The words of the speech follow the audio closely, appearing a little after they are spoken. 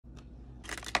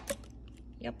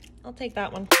Yep, I'll take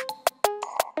that one.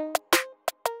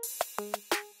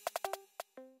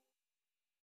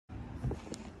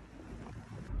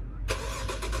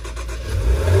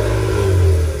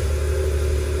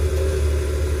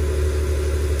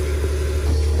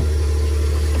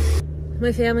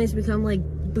 My family's become like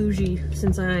bougie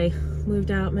since I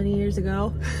moved out many years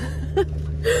ago.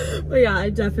 But yeah, I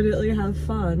definitely have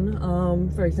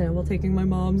fun. For example, taking my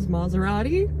mom's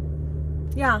Maserati.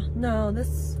 Yeah, no,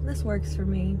 this works for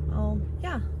me.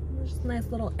 Yeah, just nice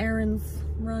little errands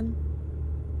run.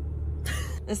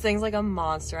 This thing's like a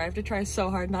monster. I have to try so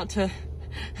hard not to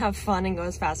have fun and go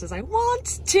as fast as I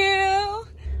want to.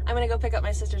 I'm gonna go pick up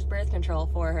my sister's birth control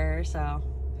for her, so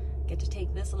get to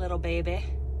take this little baby.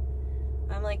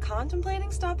 I'm like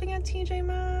contemplating stopping at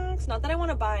TJMAXX. Not that I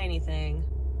want to buy anything.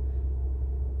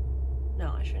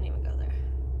 No, I shouldn't even go there.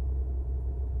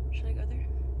 Should I go there?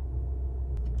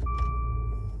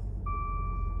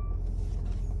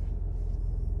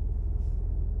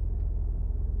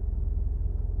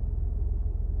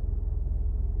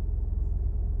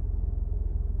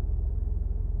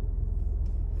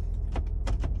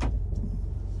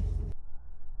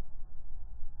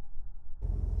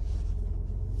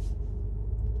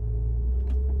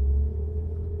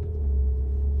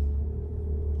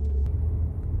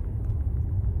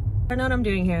 I don't know what I'm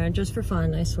doing here, just for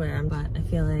fun, I swear, but I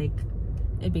feel like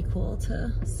it'd be cool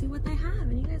to see what they have,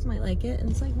 and you guys might like it,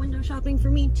 and it's like window shopping for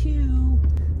me too,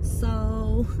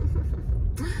 so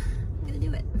I'm gonna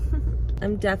do it.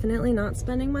 I'm definitely not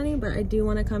spending money, but I do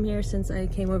want to come here since I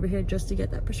came over here just to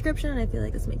get that prescription, and I feel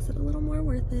like this makes it a little more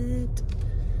worth it.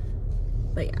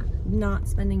 But yeah, not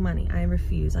spending money. I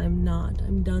refuse. I'm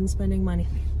done spending money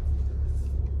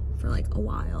for like a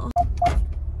while.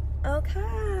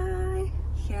 Okay.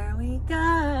 Here we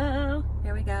go.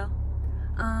 Here we go.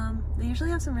 They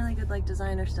usually have some really good like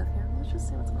designer stuff here. Let's just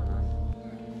see what's going on.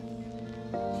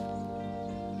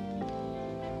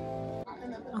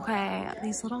 Okay,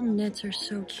 these little knits are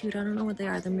so cute. I don't know what they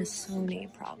are. They're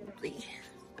Missoni probably.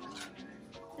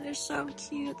 They're so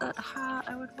cute. That hat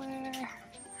I would wear.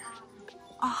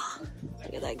 Oh,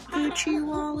 look at that Gucci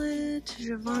wallet,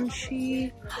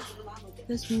 Givenchy.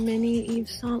 This mini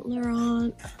Yves Saint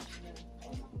Laurent.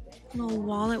 Little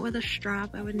wallet with a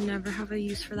strap. I would never have a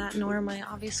use for that, nor am I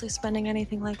obviously spending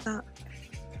anything like that.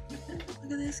 Look at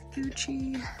this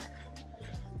Gucci.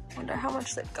 Wonder how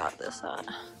much they got this at.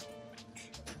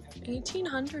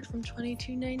 $1,800 from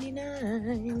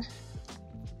 $22.99.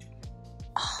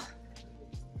 Oh,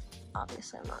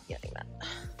 obviously I'm not getting that.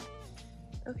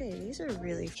 Okay, these are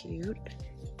really cute.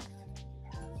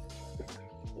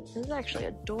 This is actually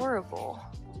adorable.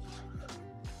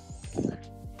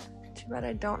 Too bad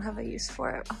I don't have a use for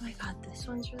it. Oh my god, this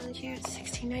one's really cute.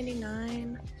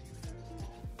 $16.99.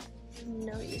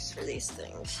 No use for these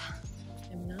things.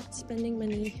 I'm not spending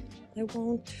money. I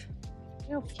won't. Look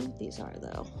how cute these are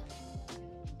though.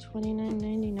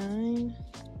 $29.99.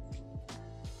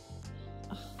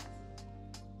 Oh,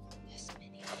 this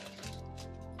mini.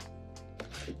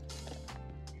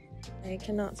 I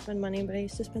cannot spend money, but I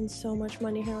used to spend so much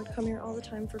money here. I would come here all the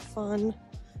time for fun.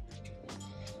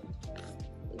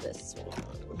 This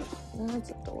one. That's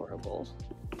adorable.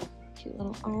 Cute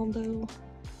little Aldo.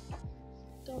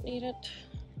 Don't need it.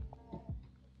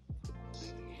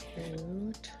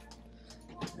 Cute.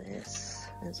 This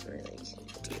is really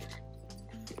cute.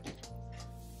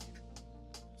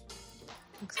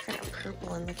 Looks kind of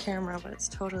purple in the camera, but it's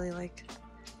totally like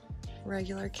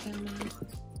regular camo.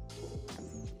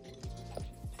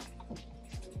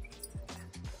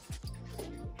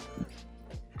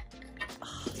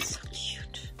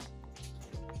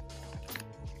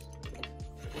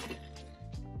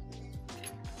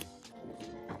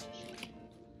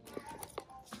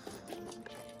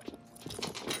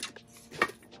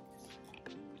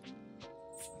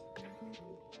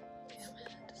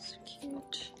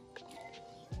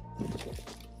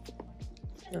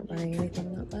 Not buying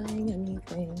anything, not buying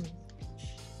anything.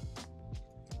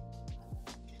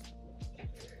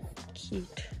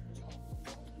 Cute.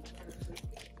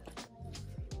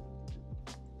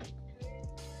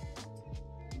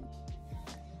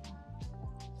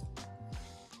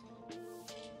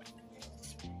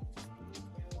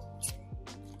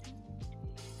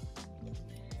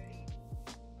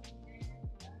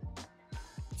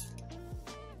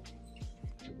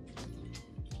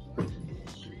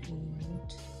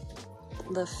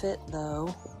 The fit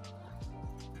though.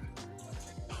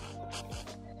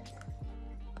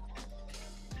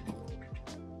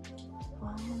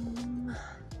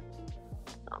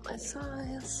 Not my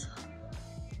size.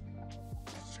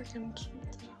 Freaking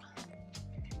cute though.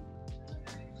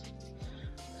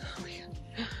 Oh my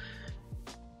god.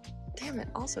 Damn it,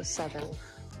 also 7.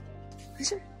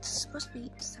 These are supposed to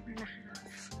be 7.5.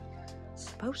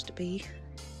 Supposed to be.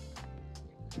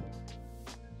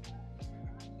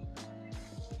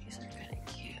 These are kind of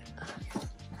cute.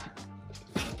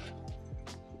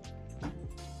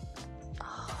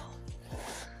 Oh,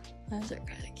 those are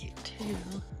kind of cute too.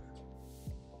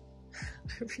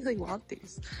 I really want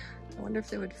these. I wonder if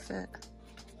they would fit.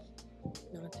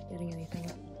 Not getting anything.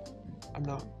 I'm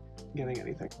not getting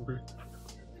anything.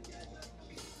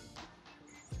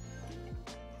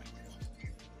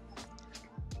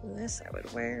 This I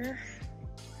would wear.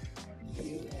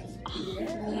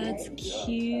 Oh, that's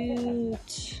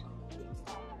cute.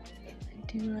 I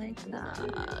do like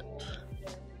that.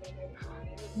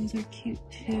 Those are cute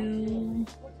too.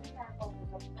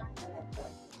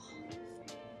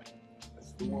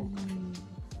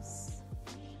 Yes.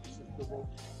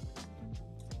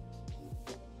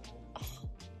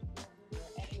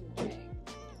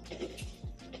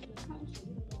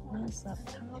 This up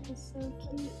top is so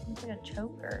cute. It's like a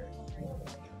choker.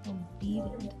 Oh,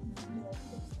 beaded.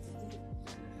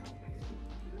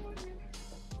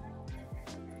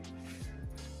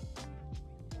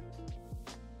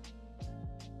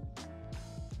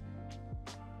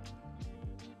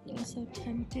 It's so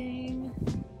tempting.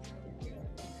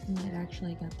 I might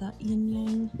actually get that yin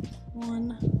yang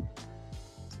one.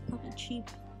 It's probably cheap.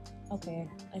 Okay,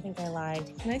 I think I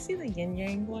lied. Can I see the yin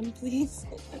yang one, please?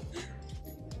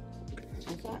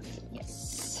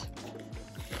 Yes.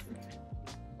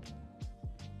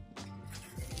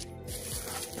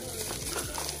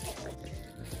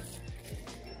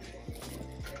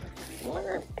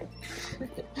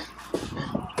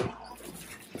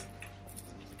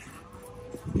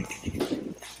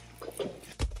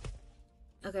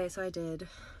 Okay, so I did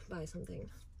buy something.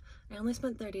 I only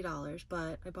spent $30,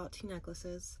 but I bought 2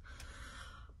 necklaces.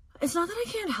 It's not that I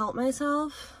can't help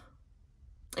myself.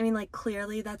 I mean, like,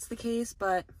 clearly that's the case,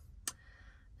 but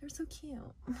they're so cute.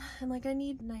 And, like, I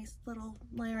need nice little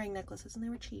layering necklaces, and they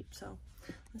were cheap, so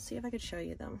let's see if I could show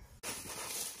you them.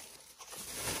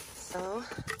 So,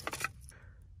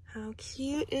 how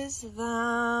cute is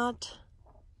that?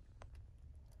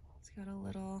 It's got a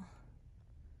little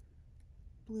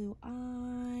blue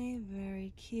eye,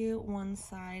 very cute,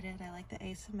 one-sided. I like the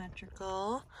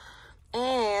asymmetrical.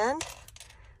 And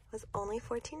was only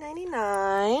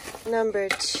 $14.99. Number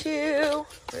 2,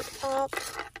 we're up.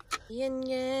 Yin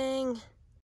yang.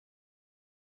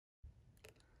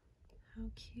 How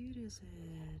cute is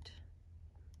it?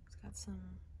 It's got some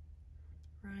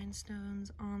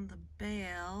rhinestones on the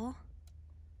bail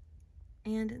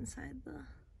and inside the.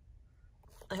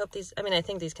 I hope these, I mean, I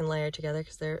think these can layer together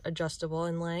because they're adjustable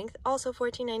in length. Also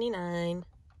 $14.99.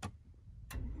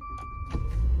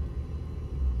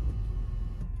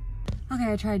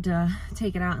 Okay, I tried to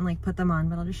take it out and like put them on,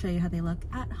 but I'll just show you how they look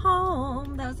at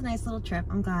home. That was a nice little trip,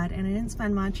 I'm glad, and I didn't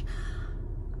spend much.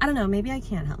 I don't know, maybe I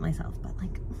can't help myself, but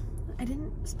like, I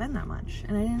didn't spend that much,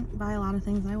 and I didn't buy a lot of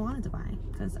things that I wanted to buy,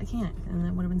 because I can't, and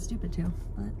that would have been stupid too,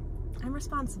 but I'm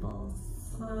responsible.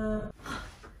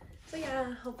 So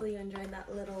yeah, hopefully you enjoyed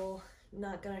that little,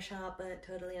 not gonna shop, but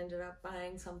totally ended up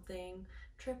buying something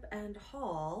trip and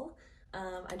haul.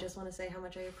 I just want to say how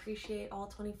much I appreciate all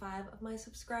 25 of my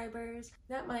subscribers.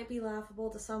 That might be laughable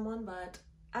to someone, but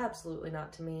absolutely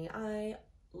not to me. I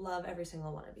love every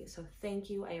single one of you, so thank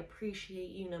you. I appreciate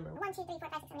you. Number 1, 2, 3, 4,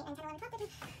 5, 6, 7, 8, 9, 10, 11, 12, 13, 14,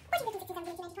 15, 16,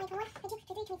 17, 18, 19, 20, 21, 22,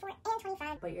 23, 24, and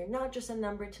 25. But you're not just a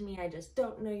number to me. I just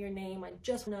don't know your name. I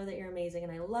just know that you're amazing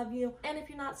and I love you. And if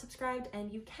you're not subscribed,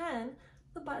 and you can,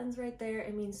 the button's right there.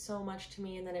 It means so much to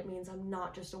me, and then it means I'm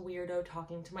not just a weirdo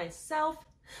talking to myself.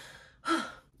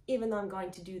 Even though I'm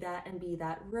going to do that and be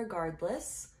that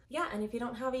regardless. Yeah, and if you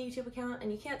don't have a YouTube account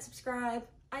and you can't subscribe,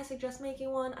 I suggest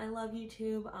making one. I love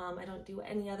YouTube. I don't do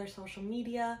any other social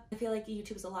media. I feel like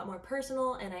YouTube is a lot more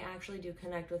personal, and I actually do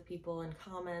connect with people in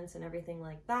comments and everything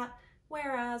like that.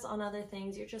 Whereas on other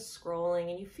things, you're just scrolling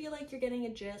and you feel like you're getting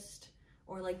a gist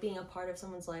or like being a part of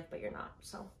someone's life, but you're not.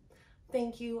 So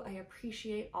thank you. I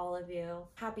appreciate all of you.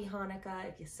 Happy Hanukkah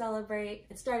if you celebrate.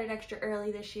 It started extra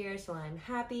early this year, so I'm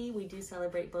happy. We do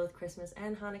celebrate both Christmas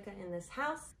and Hanukkah in this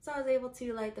house. So I was able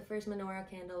to light the first menorah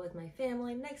candle with my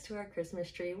family next to our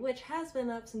Christmas tree, which has been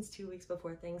up since 2 weeks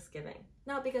before Thanksgiving.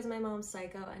 Not because my mom's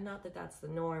psycho, and not that that's the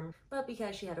norm, but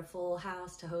because she had a full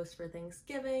house to host for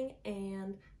Thanksgiving,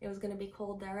 and it was gonna be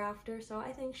cold thereafter, so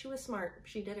I think she was smart.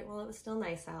 She did it while it was still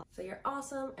nice out. So you're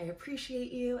awesome. I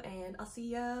appreciate you, and I'll see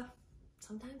ya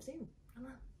sometime soon. I don't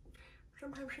know.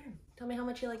 Sometime soon. Tell me how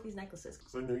much you like these necklaces.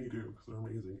 Because I know you do, because they're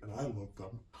amazing, and I love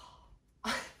them.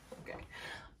 Okay.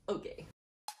 Okay.